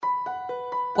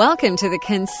Welcome to the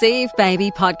Conceive Baby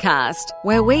podcast,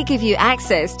 where we give you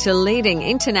access to leading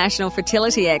international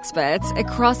fertility experts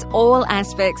across all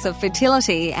aspects of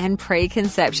fertility and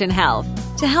preconception health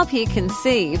to help you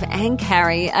conceive and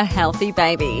carry a healthy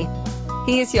baby.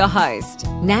 Here's your host,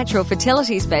 Natural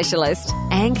Fertility Specialist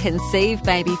and Conceive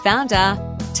Baby founder,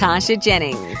 Tasha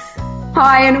Jennings.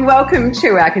 Hi, and welcome to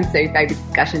our Conceive Baby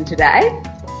discussion today.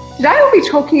 Today we'll be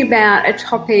talking about a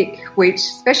topic which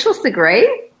specialists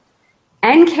agree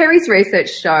and Kerry's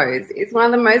research shows is one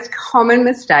of the most common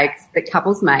mistakes that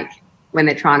couples make when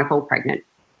they're trying to fall pregnant,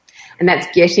 and that's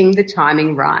getting the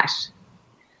timing right.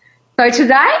 So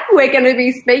today we're going to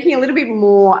be speaking a little bit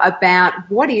more about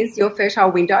what is your fertile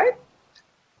window,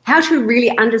 how to really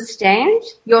understand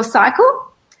your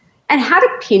cycle, and how to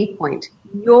pinpoint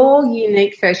your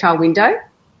unique fertile window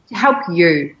to help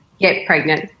you get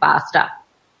pregnant faster.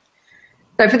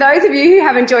 So for those of you who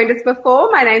haven't joined us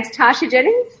before, my name's Tasha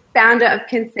Jennings, founder of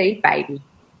Conceive Baby.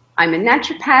 I'm a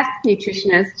naturopath,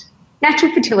 nutritionist,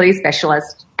 natural fertility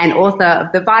specialist, and author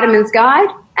of The Vitamins Guide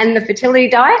and The Fertility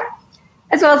Diet,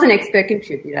 as well as an expert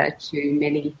contributor to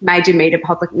many major media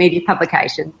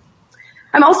publications.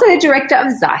 I'm also the director of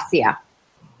Zycia.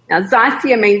 Now,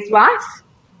 Zycia means life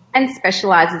and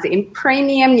specialises in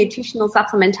premium nutritional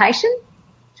supplementation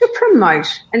to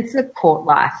promote and support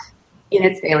life in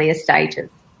its earlier stages.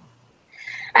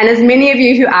 And as many of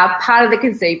you who are part of the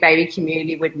Conceive Baby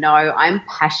community would know, I'm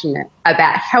passionate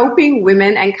about helping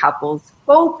women and couples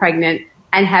fall pregnant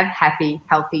and have happy,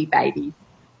 healthy babies.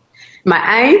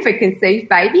 My aim for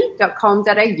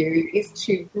conceivebaby.com.au is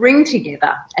to bring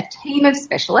together a team of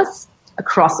specialists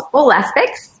across all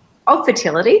aspects of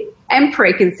fertility and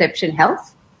preconception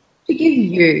health to give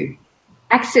you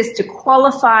access to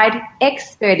qualified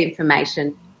expert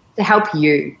information to help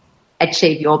you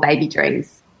achieve your baby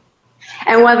dreams.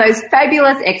 And one of those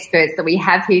fabulous experts that we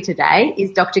have here today is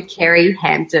Dr. Kerry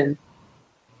Hampton.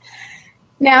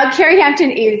 Now, Kerry Hampton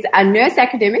is a nurse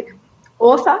academic,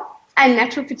 author, and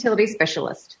natural fertility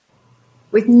specialist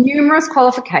with numerous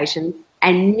qualifications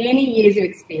and many years of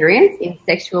experience in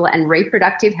sexual and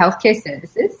reproductive healthcare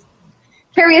services.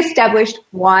 Kerry established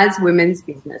Wise Women's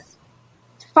Business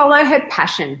to follow her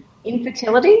passion in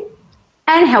fertility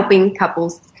and helping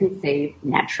couples conceive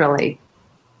naturally.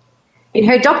 In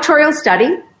her doctoral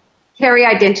study, Kerry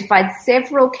identified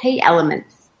several key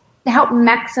elements to help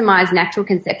maximise natural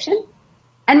conception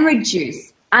and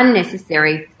reduce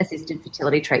unnecessary assisted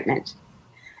fertility treatment.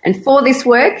 And for this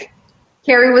work,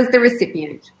 Kerry was the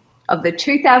recipient of the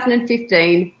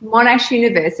 2015 Monash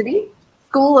University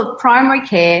School of Primary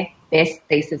Care Best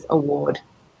Thesis Award.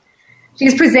 She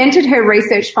has presented her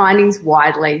research findings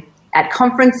widely at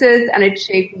conferences and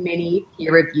achieved many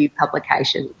peer-reviewed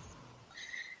publications.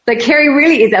 So Kerry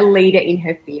really is a leader in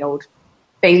her field,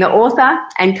 being the author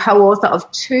and co-author of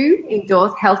 2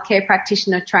 endorsed healthcare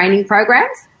practitioner training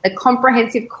programs, the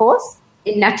comprehensive course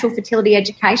in Natural Fertility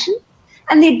Education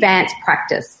and the advanced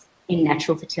practice in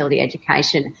Natural Fertility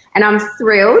Education. And I'm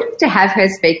thrilled to have her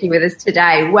speaking with us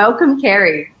today. Welcome,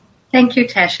 Kerry. Thank you,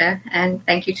 Tasha, and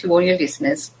thank you to all your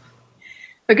listeners.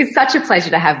 Look, it's such a pleasure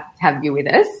to have you with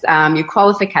us. Your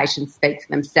qualifications speak for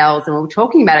themselves, and we're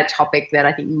talking about a topic that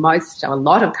I think a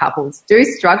lot of couples do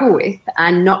struggle with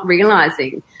and not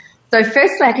realising. So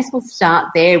firstly, I guess we'll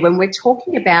start there. When we're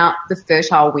talking about the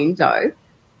fertile window,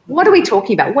 what are we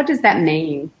talking about? What does that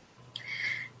mean?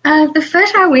 The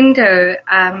fertile window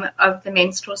of the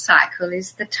menstrual cycle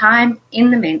is the time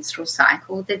in the menstrual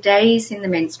cycle, the days in the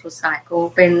menstrual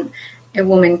cycle when a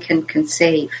woman can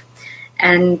conceive.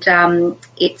 And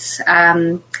it's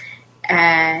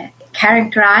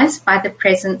characterised by the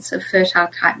presence of fertile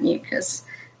type mucus.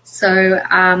 So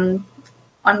on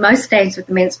most days of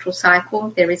the menstrual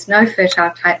cycle, there is no fertile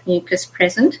type mucus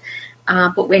present,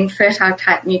 but when fertile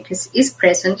type mucus is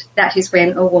present, that is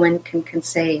when a woman can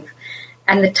conceive.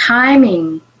 And the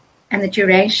timing and the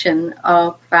duration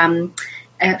of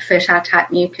fertile type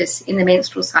mucus in the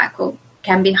menstrual cycle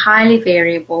can be highly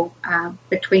variable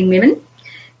between women,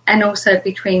 and also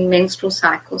between menstrual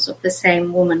cycles of the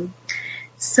same woman.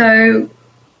 So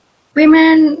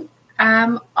women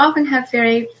often have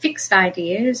very fixed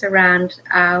ideas around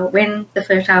when the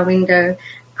fertile window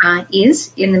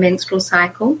is in the menstrual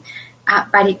cycle,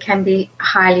 but it can be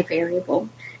highly variable.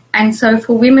 And so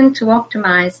for women to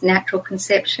optimise natural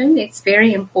conception, it's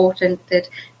very important that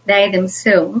they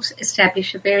themselves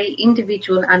establish a very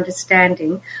individual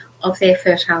understanding of their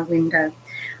fertile window.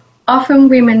 Often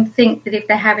women think that if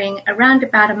they're having around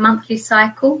about a monthly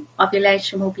cycle,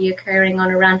 ovulation will be occurring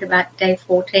on around about day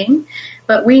 14.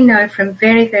 But we know from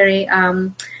very, very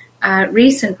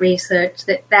recent research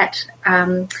that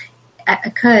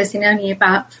occurs in only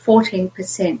about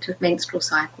 14% of menstrual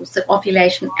cycles, that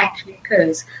ovulation actually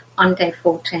occurs on day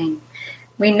 14.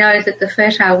 We know that the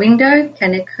fertile window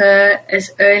can occur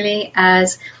as early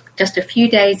as just a few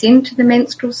days into the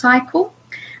menstrual cycle,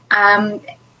 and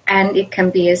it can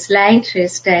be as late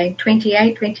as day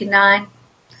 28, 29,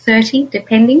 30,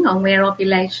 depending on where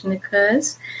ovulation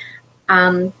occurs.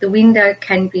 The window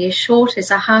can be as short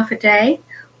as a half a day,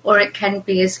 or it can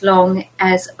be as long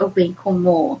as a week or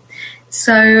more.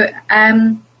 So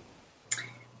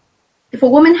if a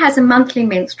woman has a monthly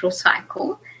menstrual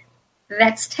cycle,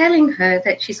 that's telling her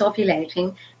that she's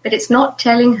ovulating, but it's not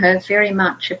telling her very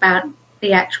much about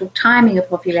the actual timing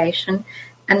of ovulation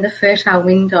and the fertile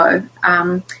window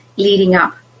leading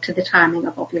up to the timing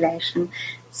of ovulation.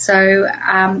 So,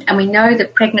 and we know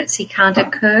that pregnancy can't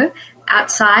occur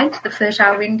outside the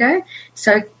fertile window,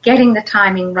 so getting the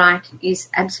timing right is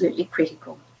absolutely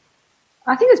critical.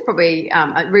 I think it's probably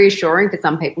reassuring for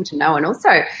some people to know, and also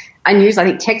I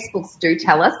think textbooks do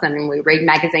tell us, and we read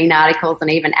magazine articles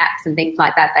and even apps and things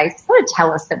like that, they sort of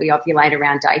tell us that we ovulate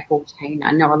around day 14.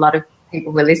 I know a lot of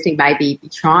people who are listening may be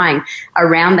trying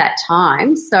around that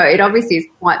time, so it obviously is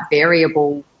quite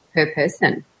variable per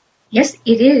person. Yes,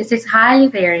 it is. It's highly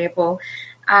variable.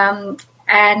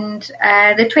 And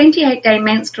the 28-day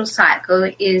menstrual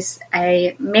cycle is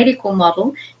a medical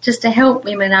model just to help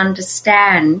women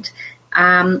understand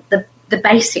the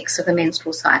basics of a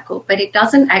menstrual cycle, but it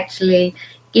doesn't actually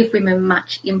give women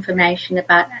much information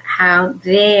about how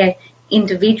their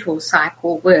individual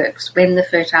cycle works when the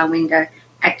fertile window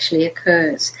actually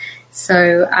occurs.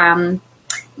 So,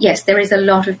 yes, there is a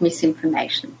lot of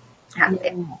misinformation out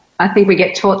there. I think we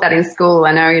get taught that in school.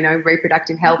 I know,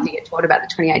 reproductive health, you get taught about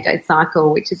the 28-day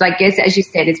cycle, which is, I guess, as you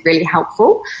said, is really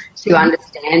helpful to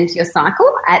understand your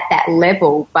cycle at that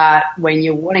level. But when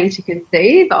you're wanting to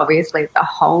conceive, obviously it's a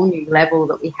whole new level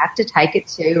that we have to take it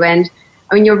to. And,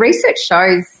 I mean, your research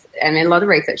shows, and a lot of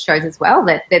research shows as well,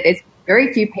 that there's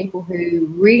very few people who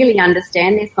really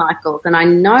understand their cycles. And I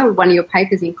know one of your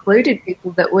papers included people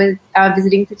that were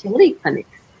visiting fertility clinics.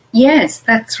 Yes,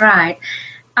 that's right.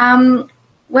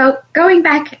 Well, going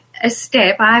back a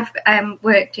step, I've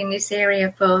worked in this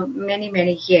area for many,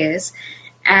 many years,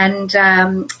 and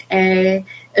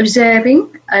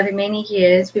observing over many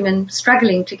years women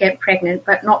struggling to get pregnant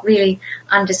but not really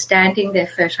understanding their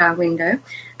fertile window.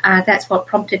 That's what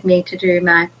prompted me to do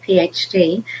my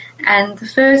PhD. And the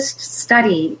first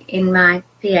study in my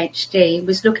PhD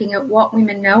was looking at what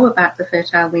women know about the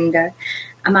fertile window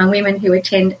among women who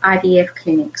attend IVF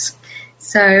clinics.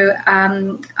 So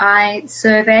I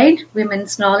surveyed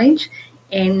women's knowledge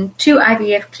in 2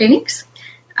 IVF clinics,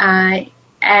 and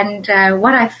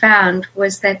what I found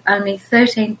was that only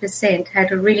 13%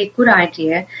 had a really good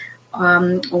idea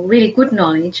or really good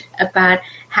knowledge about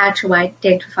how to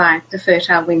identify the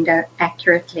fertile window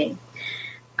accurately.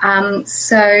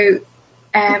 So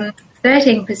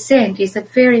 13% is a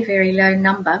very, very low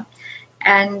number,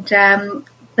 and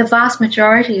the vast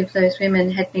majority of those women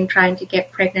had been trying to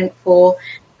get pregnant for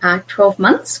 12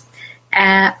 months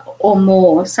or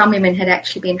more. Some women had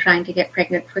actually been trying to get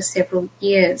pregnant for several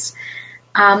years.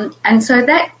 And so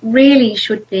that really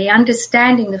should be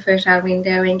understanding the fertile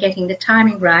window and getting the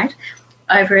timing right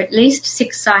over at least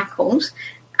 6 cycles.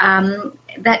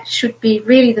 That should be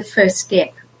really the first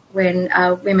step when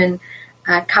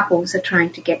couples are trying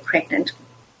to get pregnant.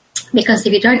 Because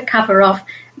if you don't cover off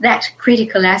that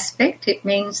critical aspect, it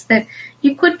means that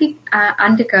you could be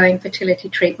undergoing fertility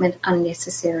treatment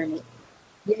unnecessarily.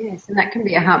 Yes, and that can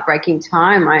be a heartbreaking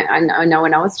time. I know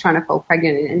when I was trying to fall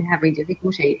pregnant and having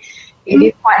difficulty, it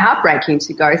is quite heartbreaking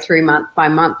to go through month by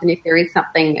month. And if there is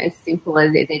something as simple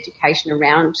as education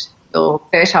around your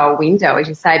fertile window, as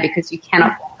you say, because you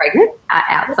cannot fall pregnant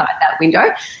outside that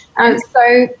window.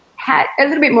 So a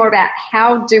little bit more about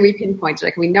how do we pinpoint it?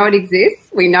 Like, we know it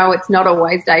exists. We know it's not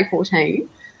always day 14.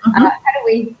 How do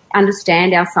we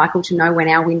understand our cycle to know when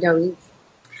our window is?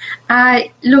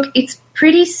 Look, it's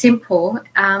pretty simple.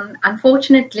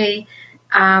 Unfortunately,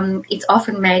 it's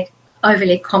often made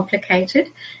overly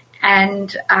complicated,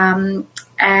 and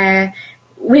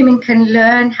women can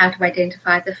learn how to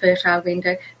identify the fertile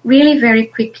window really very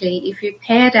quickly if you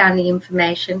pare down the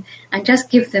information and just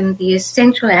give them the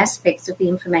essential aspects of the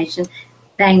information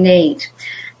they need.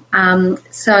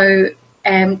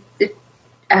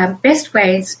 The best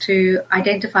ways to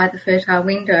identify the fertile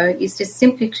window is just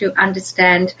simply to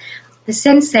understand the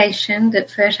sensation that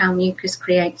fertile mucus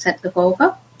creates at the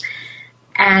vulva.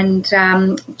 And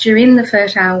during the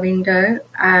fertile window,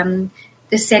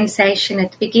 the sensation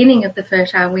at the beginning of the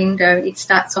fertile window, it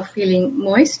starts off feeling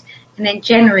moist and then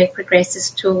generally progresses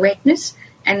to a wetness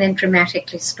and then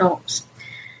dramatically stops.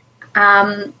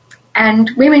 And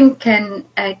women can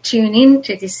tune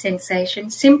into this sensation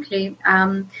simply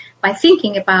by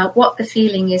thinking about what the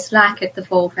feeling is like at the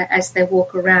vulva as they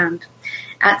walk around.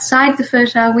 Outside the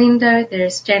fertile window, there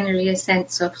is generally a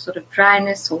sense of sort of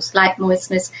dryness or slight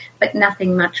moistness, but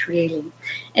nothing much really.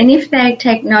 And if they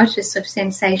take notice of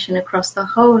sensation across the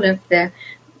whole of the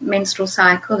menstrual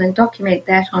cycle and document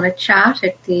that on a chart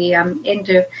at the end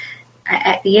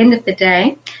of the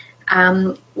day,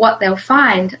 what they'll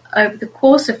find over the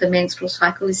course of the menstrual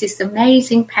cycle is this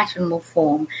amazing pattern will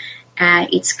form.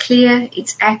 It's clear,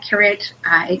 it's accurate,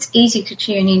 it's easy to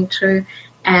tune into,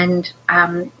 and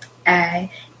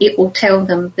it will tell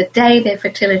them the day their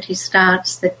fertility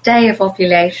starts, the day of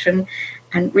ovulation,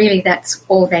 and really that's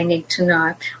all they need to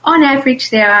know. On average,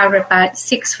 there are about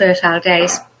 6 fertile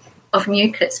days of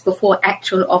mucus before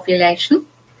actual ovulation,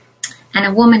 and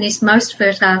a woman is most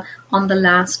fertile on the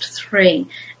last 3.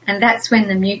 And that's when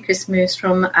the mucus moves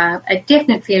from a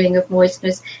definite feeling of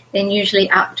moistness, then usually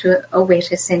up to a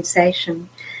wetter sensation.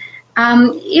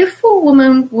 If a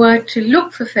woman were to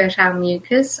look for fertile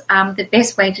mucus, the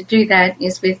best way to do that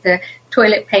is with the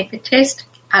toilet paper test.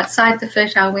 Outside the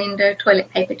fertile window, toilet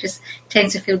paper just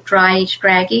tends to feel dryish,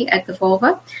 draggy at the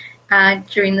vulva.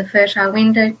 During the fertile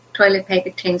window, toilet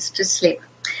paper tends to slip.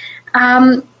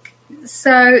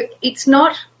 So it's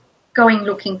not going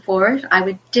looking for it. I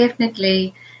would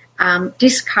definitely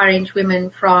discourage women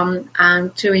from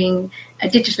doing a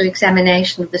digital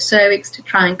examination of the cervix to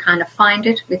try and kind of find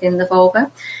it within the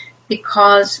vulva,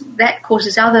 because that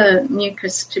causes other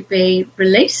mucus to be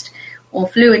released or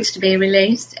fluids to be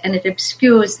released, and it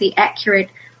obscures the accurate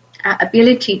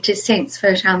ability to sense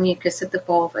fertile mucus at the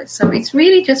vulva. So it's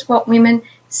really just what women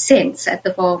sense at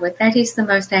the vulva. That is the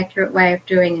most accurate way of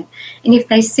doing it. And if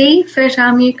they see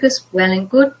fertile mucus, well and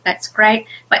good, that's great,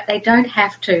 but they don't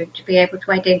have to be able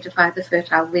to identify the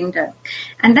fertile window.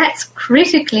 And that's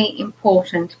critically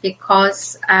important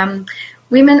because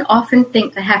women often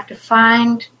think they have to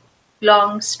find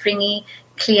long, stringy,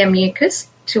 clear mucus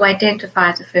to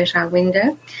identify the fertile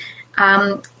window.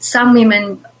 Some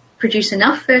women produce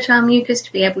enough fertile mucus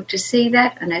to be able to see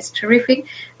that, and that's terrific,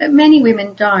 but many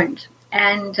women don't.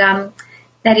 And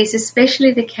that is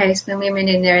especially the case when women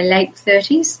in their late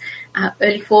 30s,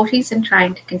 early 40s and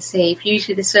trying to conceive.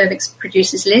 Usually the cervix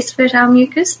produces less fertile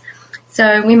mucus,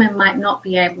 so women might not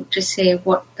be able to see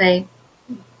what they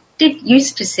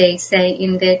used to see, say,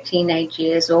 in their teenage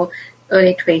years or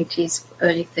early 20s,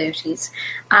 early 30s.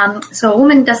 So a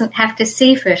woman doesn't have to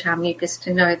see fertile mucus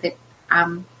to know that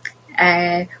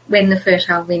when the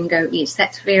fertile window is.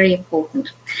 That's very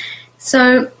important.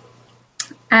 So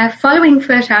following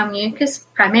fertile mucus,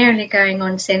 primarily going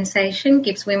on sensation,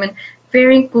 gives women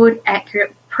very good,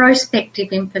 accurate,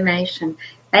 prospective information.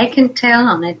 They can tell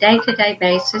on a day-to-day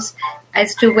basis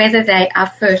as to whether they are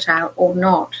fertile or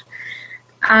not.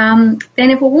 Then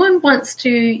if a woman wants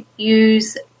to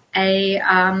use a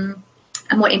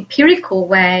more empirical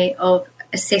way of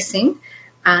assessing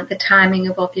the timing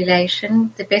of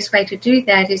ovulation, the best way to do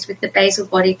that is with the basal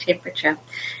body temperature.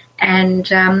 And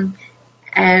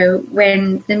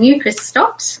when the mucus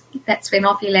stops, that's when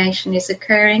ovulation is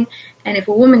occurring. And if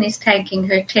a woman is taking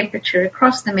her temperature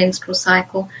across the menstrual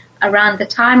cycle, around the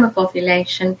time of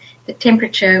ovulation, the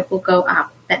temperature will go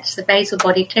up. That's the basal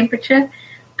body temperature.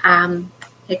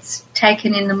 It's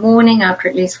taken in the morning after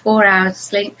at least 4 hours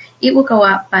sleep. It will go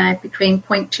up by between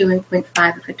 0.2 and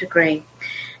 0.5 of a degree.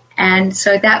 And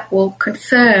so that will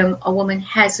confirm a woman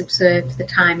has observed the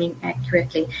timing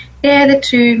accurately. They're the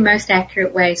 2 most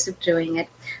accurate ways of doing it.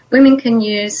 Women can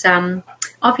use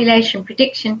ovulation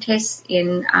prediction tests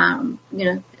in,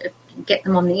 get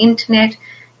them on the internet,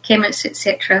 chemists,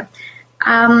 etc.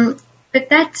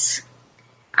 But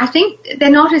I think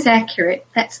they're not as accurate.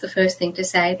 That's the first thing to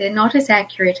say. They're not as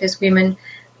accurate as women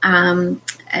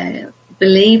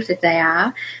believe that they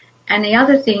are. And the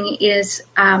other thing is,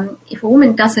 if a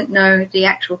woman doesn't know the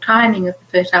actual timing of the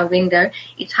fertile window,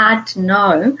 it's hard to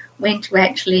know when to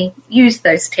actually use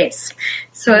those tests.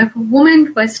 So if a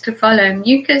woman was to follow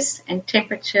mucus and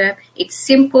temperature, it's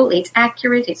simple, it's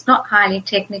accurate, it's not highly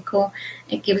technical,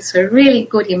 it gives her really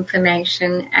good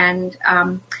information, and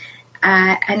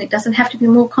it doesn't have to be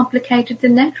more complicated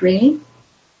than that, really.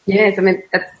 Yes, I mean,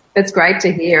 that's great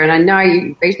to hear. And I know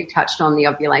you briefly touched on the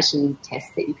ovulation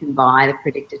test that you can buy, the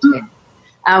predictor test.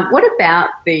 What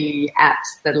about the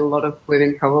apps that a lot of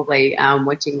women probably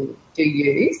watching do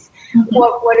use? Mm-hmm.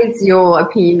 What is your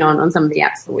opinion on some of the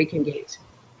apps that we can get?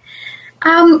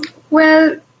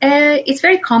 It's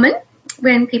very common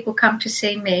when people come to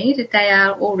see me that they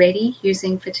are already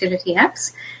using fertility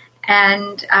apps.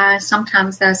 And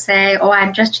sometimes they'll say,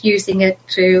 I'm just using it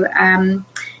to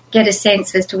get a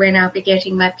sense as to when I'll be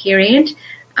getting my period.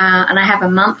 And I have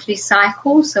a monthly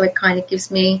cycle, so it kind of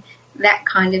gives me that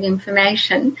kind of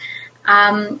information.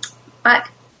 But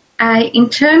in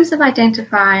terms of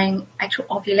identifying actual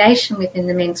ovulation within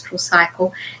the menstrual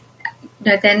cycle,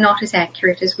 no, they're not as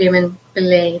accurate as women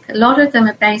believe. A lot of them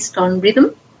are based on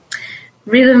rhythm.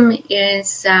 Rhythm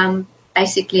is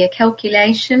basically a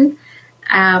calculation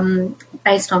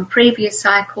based on previous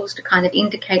cycles to kind of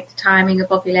indicate the timing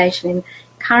of ovulation in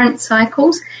current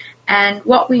cycles. And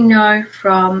what we know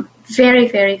from very,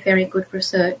 very, very good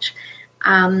research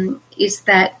is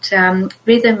that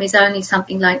rhythm is only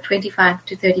something like 25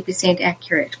 to 30%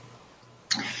 accurate.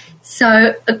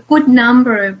 So a good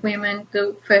number of women,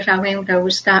 the fertile window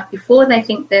will start before they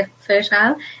think they're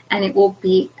fertile, and it will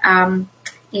be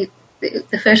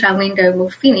the fertile window will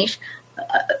finish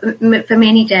for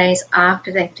many days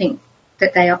after they think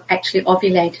that they are actually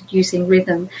ovulated using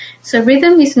rhythm. So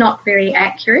rhythm is not very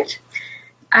accurate.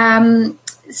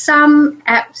 Some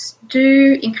apps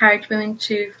do encourage women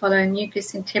to follow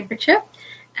mucus and temperature,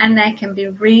 and they can be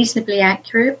reasonably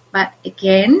accurate, but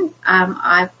again,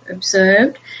 I've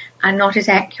observed are not as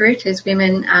accurate as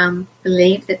women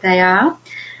believe that they are.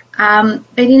 But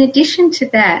in addition to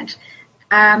that,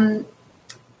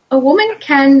 a woman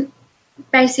can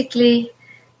basically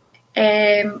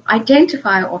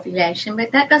identify ovulation,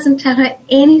 but that doesn't tell her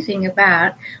anything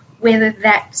about whether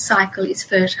that cycle is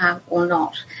fertile or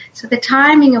not. So the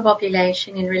timing of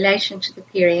ovulation in relation to the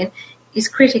period is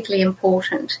critically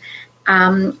important,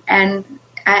 and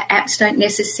apps don't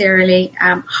necessarily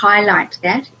highlight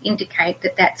that, indicate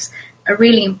that that's a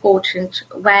really important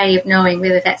way of knowing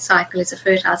whether that cycle is a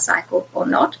fertile cycle or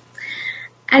not.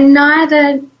 And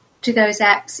neither do those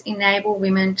apps enable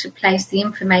women to place the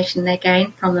information they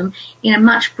gain from them in a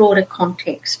much broader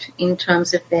context in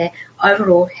terms of their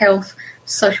overall health,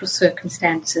 social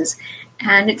circumstances.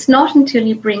 And it's not until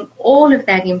you bring all of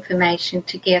that information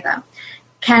together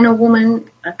can a woman,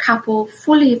 a couple,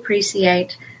 fully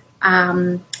appreciate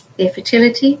their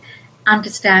fertility,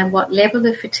 understand what level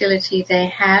of fertility they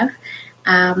have,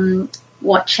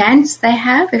 what chance they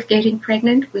have of getting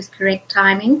pregnant with correct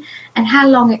timing, and how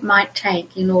long it might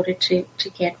take in order to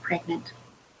get pregnant.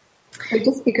 So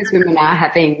just because women are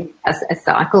having a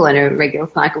cycle and a regular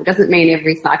cycle doesn't mean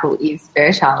every cycle is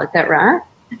fertile, is that right?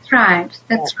 That's right,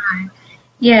 right.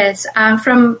 Yes,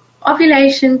 from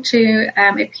ovulation to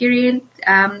a period,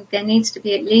 there needs to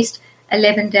be at least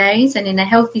 11 days, and in a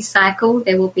healthy cycle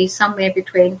there will be somewhere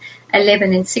between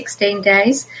 11 and 16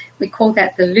 days. We call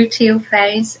that the luteal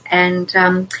phase, and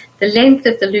the length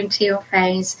of the luteal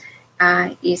phase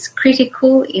is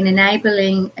critical in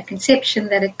enabling a conception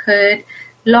that occurred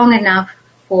long enough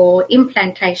for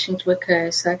implantation to occur.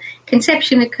 So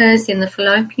conception occurs in the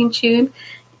fallopian tube,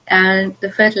 and the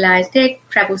fertilized egg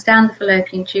travels down the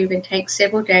fallopian tube and takes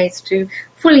several days to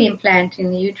fully implant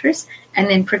in the uterus and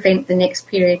then prevent the next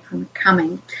period from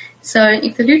coming. So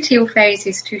if the luteal phase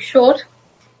is too short,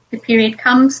 the period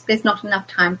comes, there's not enough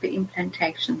time for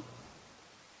implantation.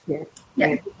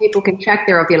 Yeah. People can track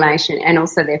their ovulation and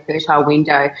also their fertile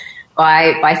window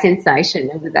by sensation.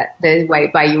 Is that the way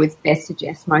you would best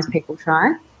suggest most people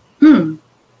try?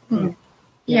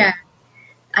 Yeah.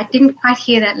 I didn't quite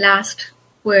hear that last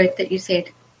word that you said.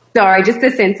 Sorry, just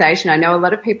the sensation. I know a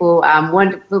lot of people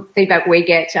want the feedback we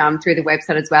get through the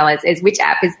website as well as which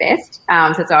app is best.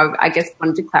 So I guess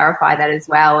wanted to clarify that as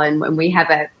well. And when we have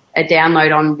a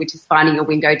download on, which is finding a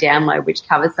window download, which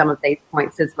covers some of these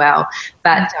points as well,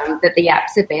 but that the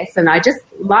apps are best. And I just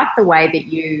like the way that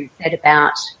you said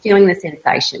about feeling the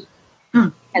sensation.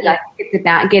 And I think it's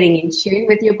about getting in tune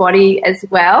with your body as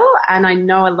well. And I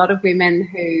know a lot of women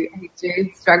who do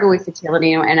struggle with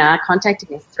fertility and are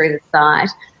contacting us through the site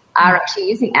are actually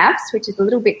using apps, which is a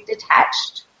little bit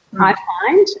detached, I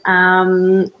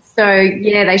find. So,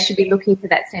 yeah, they should be looking for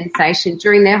that sensation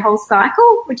during their whole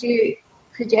cycle. Would you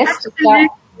suggest?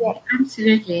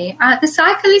 Absolutely. The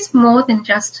cycle is more than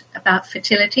just about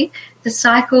fertility. The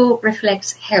cycle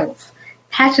reflects health.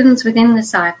 Patterns within the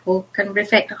cycle can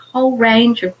reflect a whole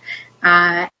range of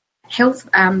health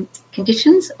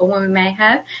conditions a woman may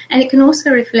have, and it can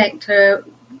also reflect the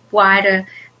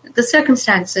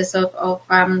circumstances of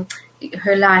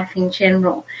her life in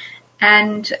general.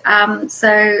 And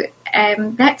so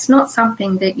that's not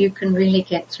something that you can really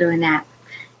get through an app.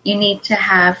 You need to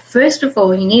have, first of all,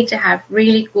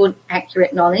 really good,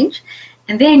 accurate knowledge.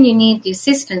 And then you need the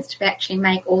assistance to actually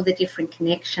make all the different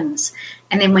connections.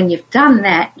 And then when you've done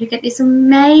that, you get this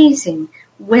amazing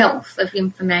wealth of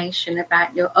information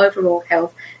about your overall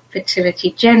health,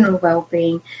 fertility, general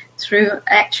well-being through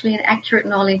actually an accurate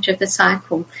knowledge of the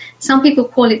cycle. Some people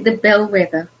call it the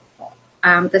bellwether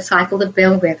the cycle, the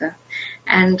bellwether.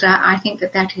 And I think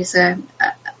that is a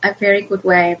very good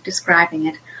way of describing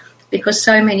it, because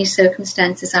so many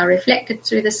circumstances are reflected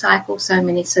through the cycle, so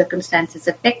many circumstances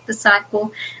affect the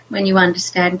cycle. When you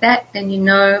understand that, then you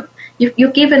know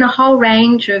you're given a whole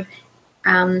range of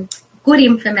good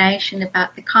information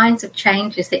about the kinds of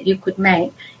changes that you could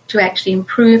make to actually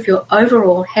improve your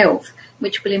overall health,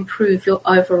 which will improve your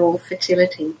overall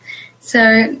fertility.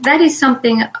 So that is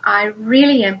something I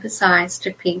really emphasize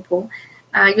to people.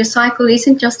 Your cycle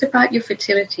isn't just about your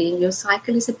fertility. Your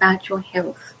cycle is about your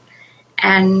health.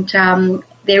 And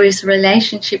there is a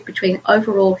relationship between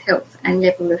overall health and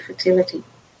level of fertility.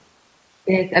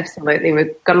 Yes, absolutely.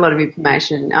 We've got a lot of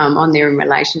information on there in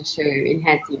relation to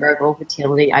enhancing your overall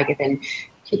fertility, I guess, and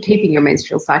keeping your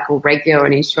menstrual cycle regular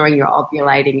and ensuring you're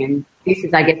ovulating. And this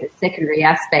is, I guess, a secondary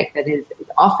aspect that is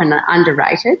often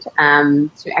underrated,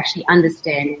 to actually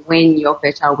understand when your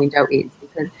fertile window is.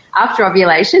 Because after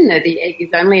ovulation, the egg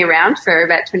is only around for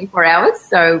about 24 hours,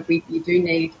 so you do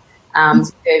need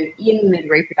sperm in the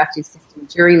reproductive system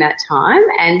during that time,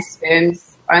 and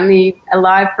sperm's only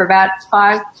alive for about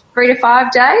 3 to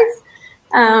 5 days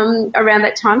around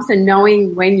that time. So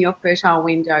knowing when your fertile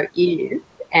window is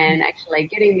and actually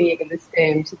getting the egg and the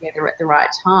sperm together at the right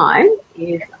time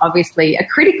is obviously a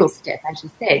critical step. As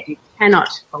you said, you cannot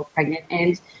fall pregnant,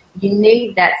 and you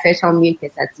need that fertile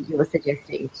mucus, as you were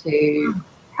suggesting, to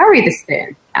carry the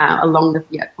sperm along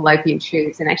the fallopian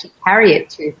tubes and actually carry it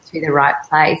to the right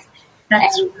place.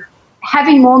 And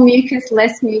having more mucus,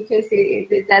 less mucus,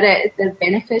 is that a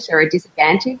benefit or a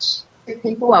disadvantage to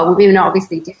people? Well, women are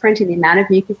obviously different in the amount of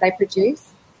mucus they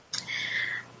produce.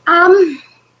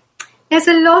 There's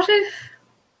a lot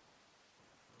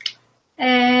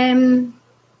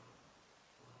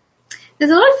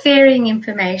of varying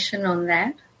information on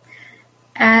that,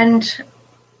 and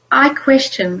I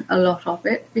question a lot of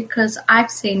it because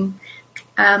I've seen,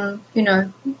 probably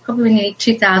nearly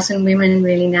 2,000 women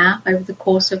really now over the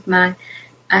course of my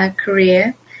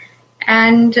career,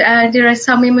 and there are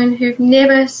some women who've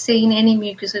never seen any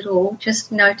mucus at all,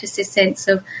 just noticed a sense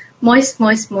of moist,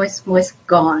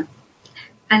 gone.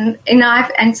 And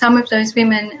and some of those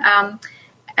women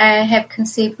have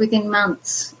conceived within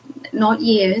months, not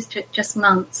years, just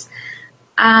months.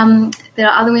 There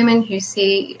are other women who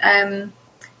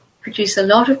produce a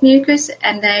lot of mucus,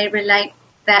 and they relate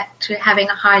that to having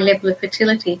a high level of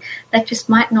fertility. That just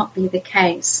might not be the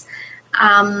case.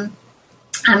 I'm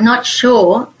not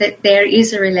sure that there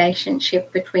is a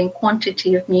relationship between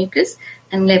quantity of mucus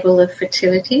and level of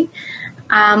fertility.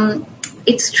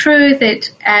 It's true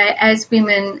that as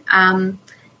women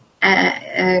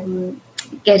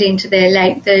get into their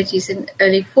late 30s and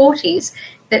early 40s,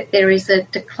 that there is a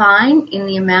decline in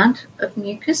the amount of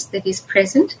mucus that is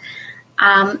present,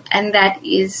 and that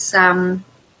is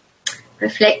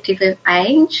reflective of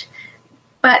age.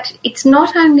 But it's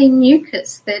not only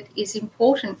mucus that is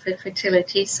important for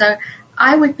fertility, so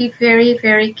I would be very,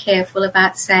 very careful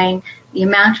about saying the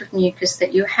amount of mucus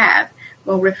that you have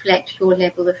will reflect your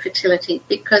level of fertility,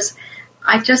 because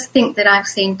I just think that I've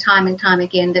seen time and time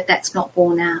again that that's not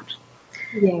borne out.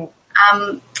 Yeah.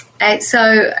 And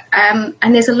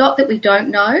there's a lot that we don't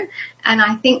know, and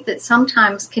I think that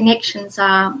sometimes connections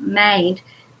are made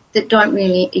that don't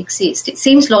really exist. It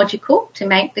seems logical to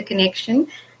make the connection,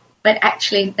 but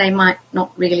actually they might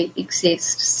not really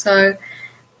exist. So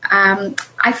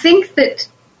I think that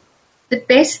the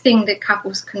best thing that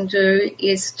couples can do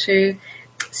is to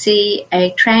see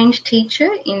a trained teacher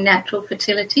in natural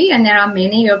fertility, and there are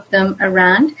many of them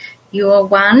around. You are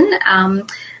one.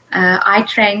 I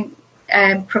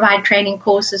provide training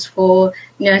courses for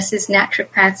nurses,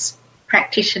 naturopaths,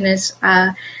 practitioners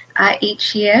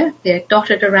each year. They're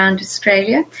dotted around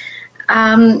Australia.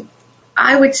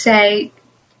 I would say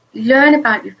learn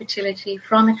about your fertility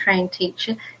from a trained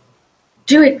teacher.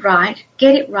 Do it right.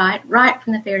 Get it right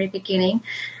from the very beginning.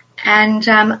 And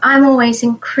I'm always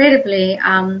incredibly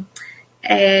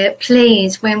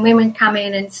pleased when women come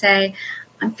in and say,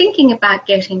 I'm thinking about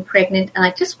getting pregnant and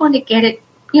I just want to get it,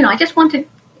 I just want to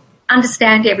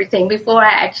understand everything before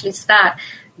I actually start.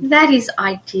 That is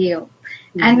ideal.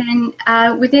 Mm-hmm. And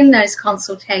then within those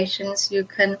consultations, you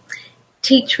can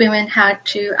teach women how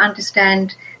to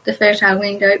understand the fertile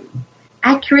window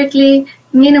accurately,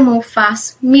 minimal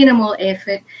fuss, minimal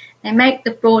effort. They make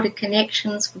the broader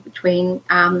connections between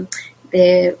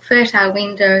their fertile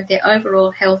window, their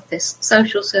overall health, their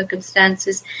social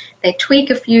circumstances. They tweak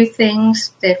a few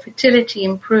things, their fertility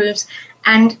improves,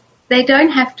 and they don't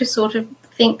have to sort of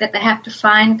think that they have to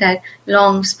find that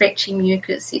long, stretchy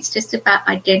mucus. It's just about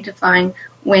identifying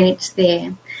when it's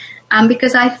there.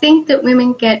 because I think that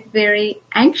women get very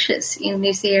anxious in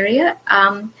this area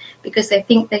because they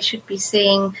think they should be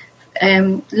seeing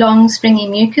long, stringy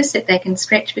mucus that they can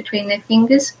stretch between their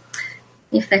fingers.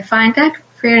 If they find that,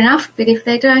 fair enough, but if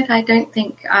they don't, I don't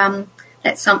think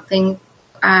that's something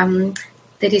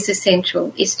that is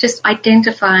essential. It's just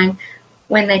identifying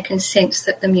when they can sense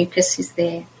that the mucus is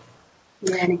there.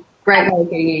 Yeah, and a great way of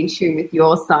getting in tune with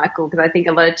your cycle, because I think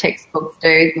a lot of textbooks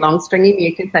do long stringy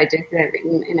mucus. They do see that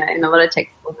written in a lot of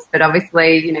textbooks, but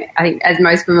obviously, I think as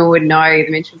most women would know, the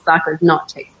menstrual cycle is not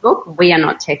textbook. We are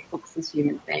not textbooks as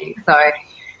human beings. So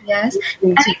yes,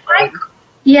 and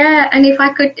if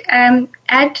I could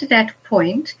add to that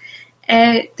point,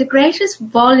 the greatest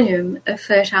volume of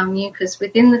fertile mucus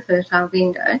within the fertile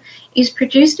window is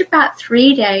produced about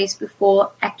 3 days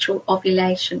before actual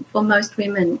ovulation for most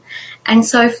women. And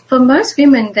so for most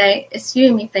women, they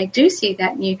assume if they do see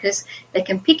that mucus, they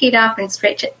can pick it up and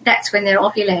stretch it. That's when they're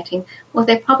ovulating. Well,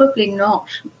 they're probably not.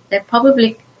 They're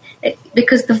probably,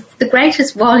 because the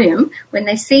greatest volume, when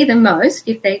they see the most,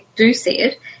 if they do see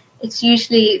it, it's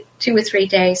usually 2 or 3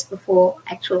 days before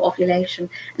actual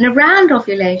ovulation. And around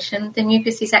ovulation, the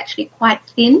mucus is actually quite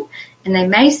thin, and they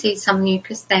may see some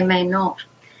mucus, they may not.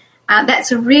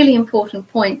 That's a really important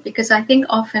point, because I think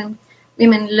often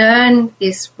women learn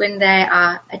this when they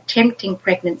are attempting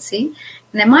pregnancy,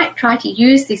 and they might try to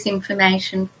use this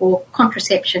information for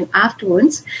contraception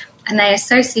afterwards, and they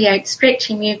associate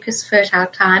stretchy mucus, fertile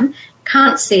time,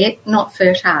 can't see it, not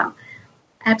fertile.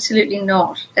 Absolutely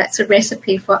not. That's a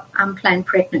recipe for unplanned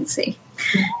pregnancy.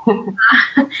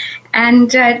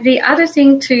 And the other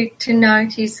thing to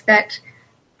note is that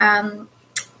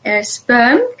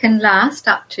sperm can last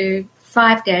up to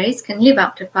 5 days, can live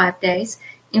up to 5 days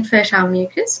in fertile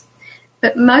mucus,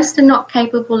 but most are not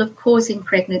capable of causing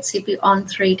pregnancy beyond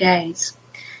 3 days.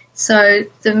 So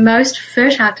the most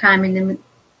fertile time in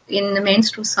the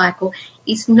menstrual cycle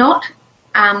is not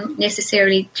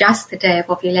necessarily just the day of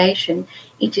ovulation.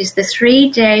 It is the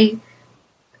 3-day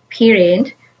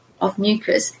period of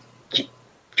mucus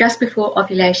just before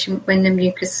ovulation when the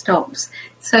mucus stops.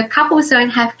 So couples don't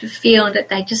have to feel that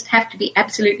they just have to be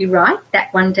absolutely right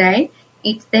that one day.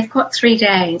 They've got 3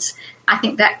 days. I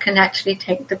think that can actually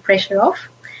take the pressure off.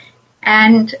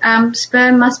 And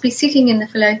sperm must be sitting in the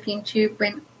fallopian tube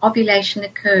when ovulation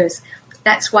occurs.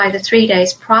 That's why the 3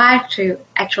 days prior to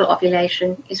actual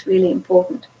ovulation is really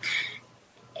important.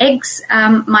 Eggs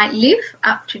might live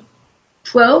up to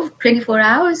 12, 24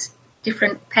 hours,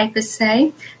 different papers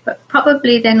say, but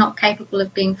probably they're not capable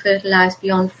of being fertilized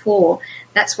beyond 4.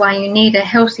 That's why you need a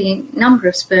healthy number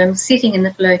of sperm sitting in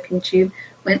the fallopian tube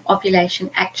when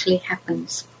ovulation actually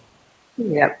happens.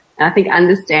 Yep. I think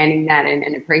understanding that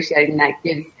and appreciating that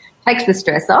takes the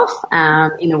stress off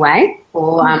in a way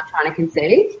for trying to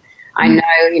conceive. I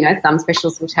know, some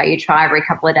specialists will tell you try every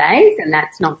couple of days, and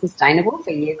that's not sustainable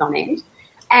for years on end.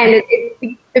 And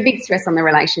it's a big stress on the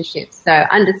relationship. So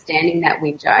understanding that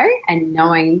window and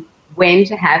knowing when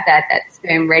to have that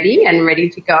sperm ready and ready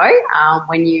to go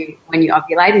when you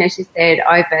ovulate. And as you said,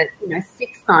 over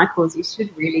 6 cycles, you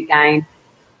should really gain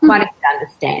quite a good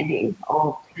understanding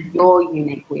of your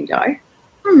unique window.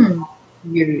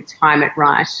 You time it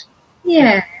right.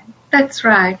 Yeah, that's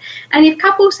right. And if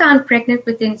couples aren't pregnant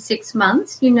within 6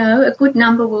 months, a good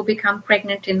number will become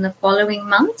pregnant in the following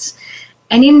months.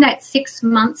 And in that 6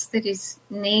 months that is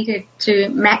needed to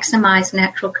maximise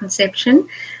natural conception,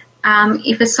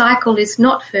 if a cycle is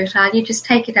not fertile, you just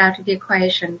take it out of the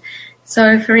equation.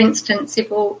 So, for instance, if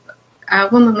a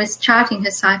woman was charting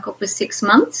her cycle for 6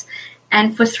 months,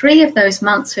 and for 3 of those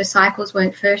months her cycles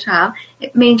weren't fertile,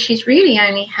 it means she's really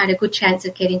only had a good chance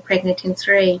of getting pregnant in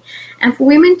 3. And for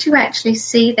women to actually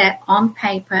see that on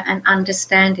paper and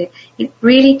understand it, it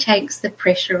really takes the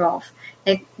pressure off.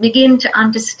 They begin to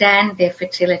understand their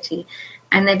fertility,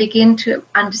 and they begin to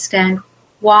understand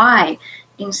why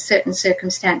in certain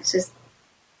circumstances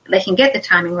they can get the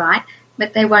timing right,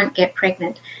 but they won't get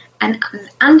pregnant. And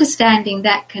understanding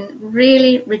that can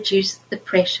really reduce the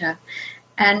pressure.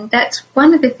 And that's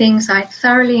one of the things I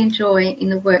thoroughly enjoy in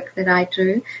the work that I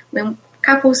do. When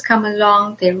couples come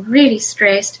along, they're really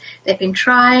stressed, they've been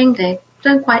trying, they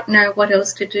don't quite know what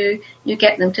else to do. You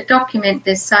get them to document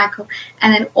their cycle,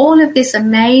 and then all of this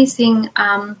amazing,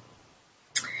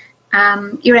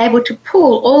 you're able to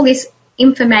pull all this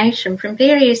information from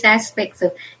various aspects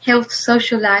of health,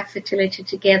 social life, fertility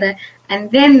together,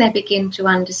 and then they begin to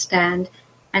understand,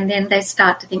 and then they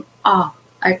start to think, oh,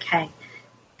 okay.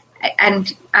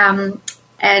 And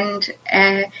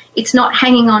it's not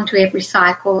hanging on to every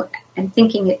cycle and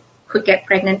thinking it could get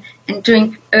pregnant and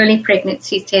doing early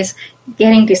pregnancy tests,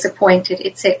 getting disappointed,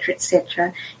 etc.,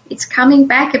 etc. It's coming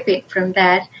back a bit from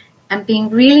that and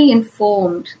being really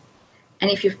informed.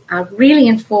 And if you are really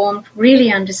informed,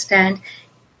 really understand,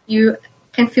 you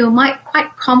can feel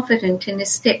quite confident in the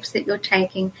steps that you're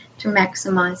taking to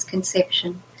maximise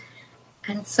conception.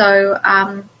 And so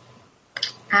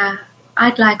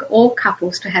I'd like all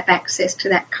couples to have access to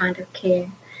that kind of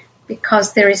care,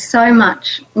 because there is so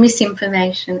much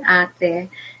misinformation out there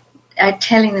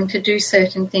telling them to do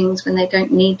certain things when they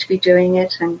don't need to be doing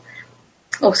it, and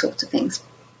all sorts of things.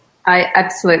 I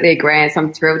absolutely agree, and so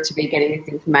I'm thrilled to be getting this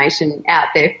information out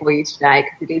there for you today,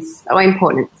 because it is so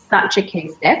important. It's such a key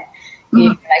step in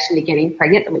relation to getting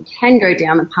pregnant, that we can go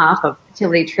down the path of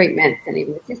fertility treatments and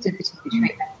even assisted fertility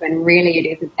treatments, when really it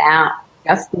is about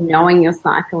just knowing your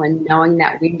cycle and knowing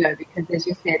that window. Because as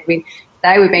you said, we've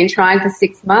been trying for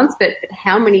 6 months, but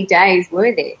how many days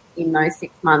were there in those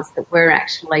 6 months that were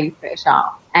actually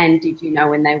fertile? And did you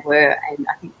know when they were? And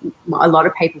I think a lot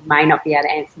of people may not be able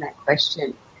to answer that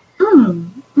question.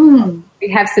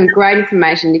 We have some great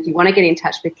information. If you want to get in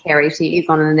touch with Kerry, she is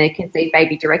on the Conceive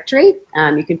Baby directory.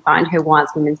 You can find her Wise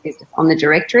Women's Business on the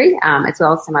directory, as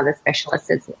well as some other specialists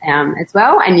as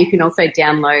well. And you can also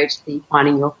download the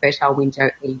Finding Your Fertile Window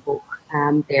ebook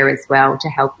there as well to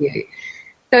help you.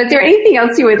 So is there anything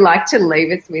else you would like to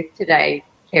leave us with today,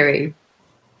 Kerry?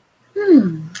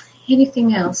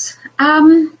 Anything else?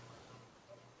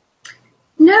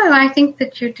 No, I think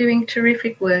that you're doing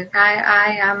terrific work.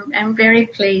 I am very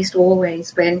pleased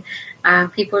always when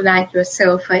people like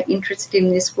yourself are interested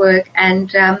in this work and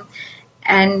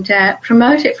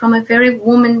promote it from a very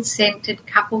woman-centred,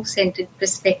 couple-centred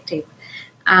perspective.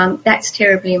 That's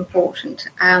terribly important,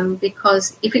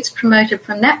 because if it's promoted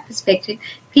from that perspective,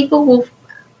 people will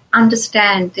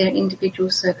understand their individual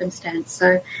circumstance.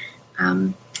 So,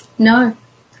 no,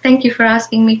 thank you for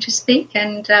asking me to speak,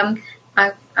 and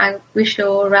I wish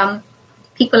your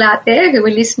people out there who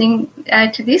are listening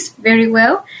to this very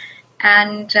well.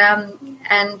 And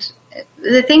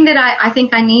the thing that I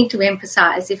think I need to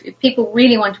emphasise, if people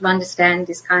really want to understand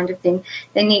this kind of thing,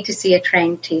 they need to see a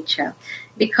trained teacher,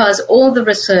 because all the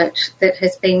research that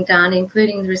has been done,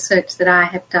 including the research that I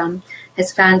have done,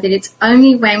 has found that it's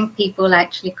only when people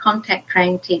actually contact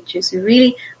trained teachers who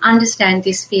really understand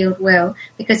this field well,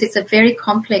 because it's a very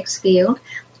complex field,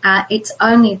 it's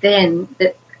only then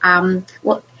that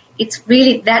it's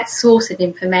really that source of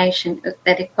information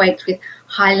that equates with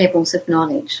high levels of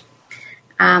knowledge.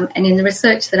 And in the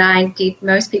research that I did,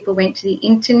 most people went to the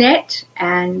internet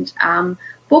and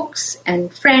books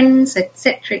and friends,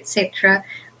 etc.,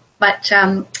 but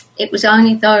it was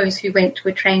only those who went to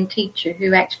a trained teacher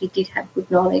who actually did have good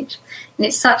knowledge. And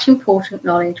it's such important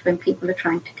knowledge when people are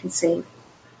trying to conceive.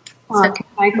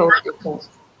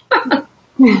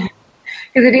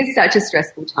 Because it is such a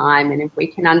stressful time, and if we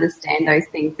can understand those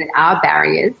things that are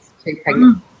barriers to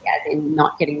pregnancy, as in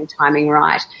not getting the timing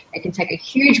right, it can take a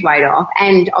huge weight off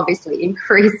and obviously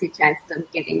increase your chances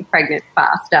of getting pregnant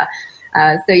faster.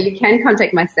 So you can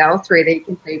contact myself through the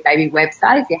Conceive Baby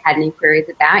website if you had any queries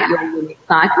about your unique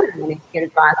cycle and wanted to get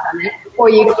advice on that, or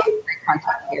you can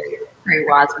contact Kerry through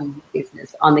Wise Women's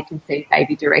Business on the Conceive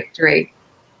Baby directory.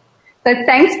 So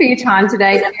thanks for your time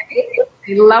today, Kerry.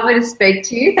 It's lovely to speak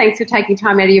to you. Thanks for taking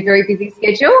time out of your very busy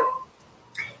schedule.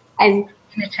 And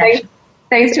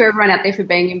thanks to everyone out there for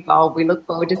being involved. We look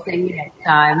forward to seeing you next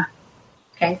time.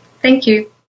 Okay, thank you.